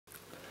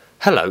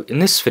Hello, in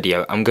this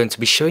video I'm going to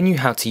be showing you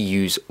how to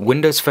use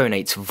Windows Phone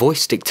 8's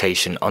voice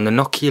dictation on the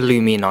Nokia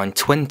Lumia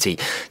 920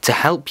 to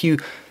help you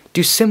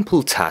do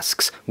simple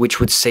tasks which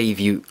would save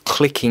you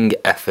clicking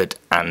effort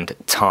and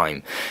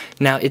time.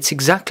 Now it's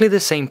exactly the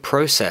same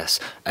process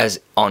as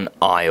on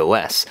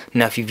iOS.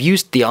 Now if you've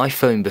used the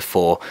iPhone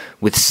before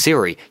with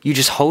Siri, you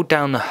just hold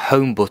down the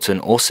home button,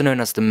 also known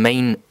as the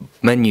main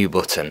menu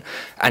button,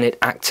 and it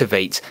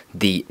activates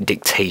the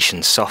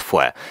dictation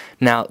software.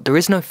 Now there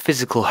is no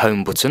physical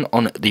home button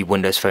on the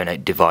Windows Phone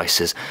 8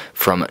 devices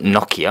from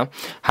Nokia.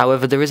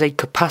 However, there is a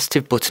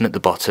capacitive button at the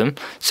bottom,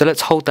 so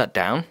let's hold that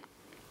down.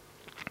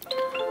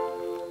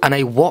 And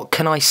a what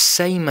can I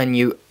say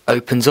menu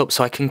opens up,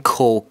 so I can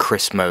call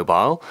Chris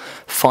Mobile,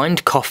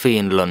 find coffee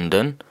in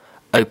London,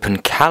 open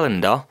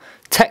calendar,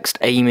 text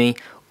Amy,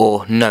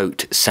 or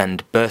note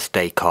send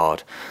birthday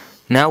card.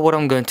 Now what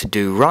I'm going to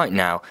do right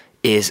now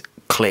is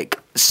click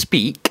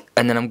speak,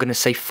 and then I'm going to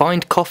say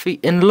find coffee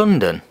in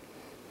London.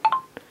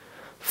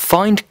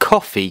 Find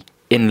coffee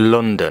in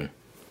London.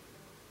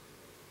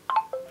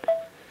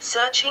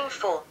 Searching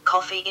for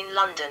coffee in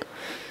London.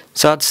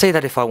 So I'd say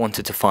that if I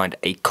wanted to find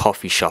a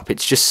coffee shop,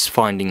 it's just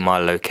finding my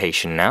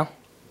location now.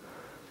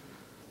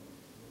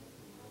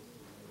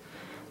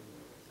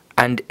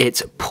 And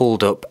it's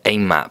pulled up a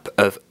map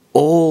of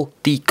all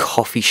the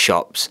coffee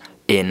shops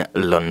in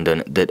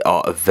London that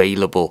are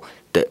available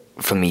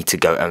for me to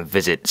go and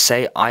visit.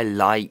 Say I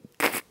like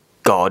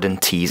garden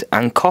teas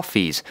and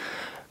coffees.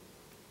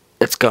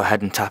 Let's go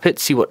ahead and tap it,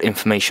 see what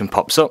information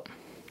pops up.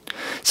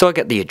 So I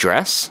get the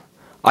address.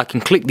 I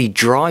can click the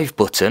drive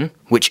button,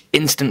 which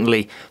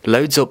instantly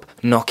loads up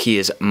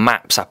Nokia's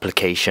Maps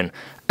application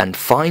and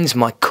finds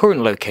my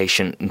current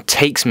location and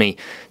takes me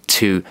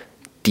to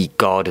the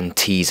garden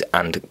teas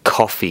and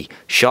coffee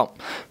shop.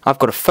 I've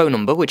got a phone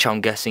number, which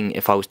I'm guessing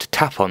if I was to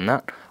tap on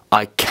that,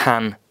 I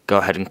can go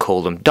ahead and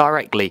call them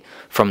directly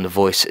from the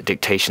voice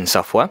dictation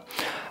software.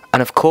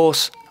 And of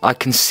course, I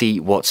can see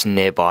what's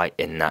nearby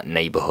in that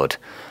neighbourhood.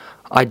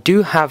 I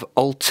do have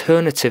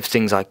alternative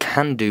things I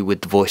can do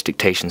with the voice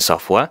dictation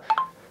software.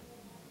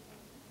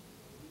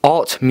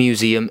 Art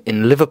Museum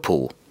in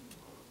Liverpool.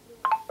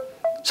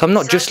 So I'm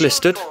not just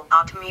listed.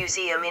 Art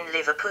Museum in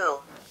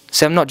Liverpool.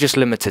 So I'm not just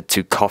limited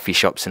to coffee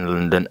shops in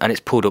London, and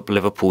it's pulled up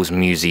Liverpool's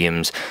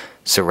museums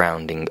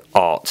surrounding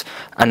art.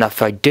 And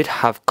if I did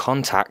have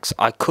contacts,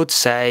 I could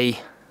say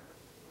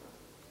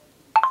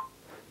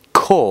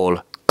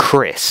call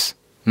Chris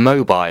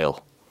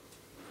Mobile.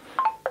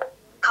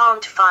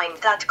 Can't find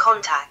that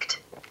contact.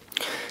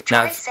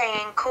 Try Now,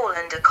 saying call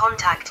under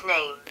contact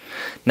name.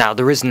 Now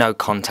there is no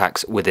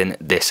contacts within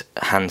this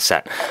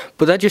handset,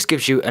 but that just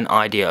gives you an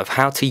idea of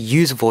how to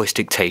use voice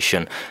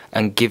dictation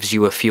and gives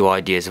you a few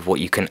ideas of what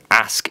you can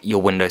ask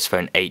your Windows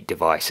Phone 8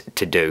 device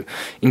to do.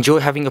 Enjoy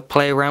having a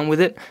play around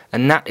with it,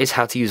 and that is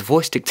how to use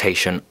voice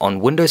dictation on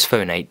Windows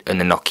Phone 8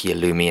 and the Nokia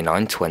Lumia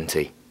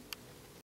 920.